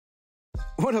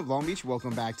What up, Long Beach?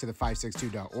 Welcome back to the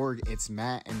 562.org. It's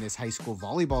Matt, and this high school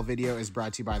volleyball video is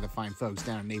brought to you by the fine folks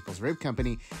down at Naples Rib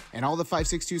Company. And all the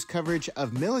 562's coverage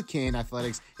of Millikan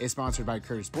athletics is sponsored by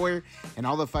Curtis Boyer. And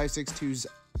all the 562's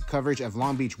coverage of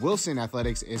Long Beach Wilson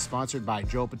athletics is sponsored by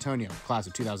Joel Petonio, class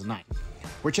of 2009.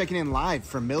 We're checking in live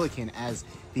from Millikan as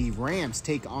the Rams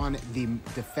take on the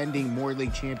defending Moore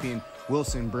League champion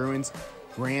Wilson Bruins.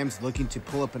 Rams looking to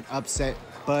pull up an upset,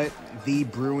 but the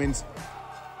Bruins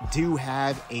do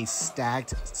have a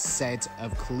stacked set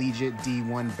of collegiate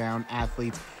D1 bound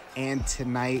athletes, and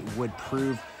tonight would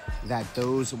prove that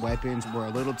those weapons were a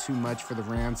little too much for the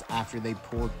Rams after they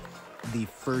pulled the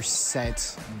first set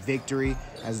victory,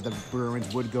 as the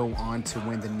Bruins would go on to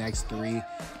win the next three,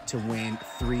 to win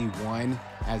 3-1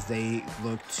 as they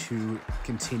look to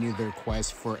continue their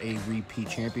quest for a repeat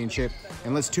championship.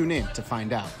 And let's tune in to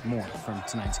find out more from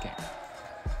tonight's game.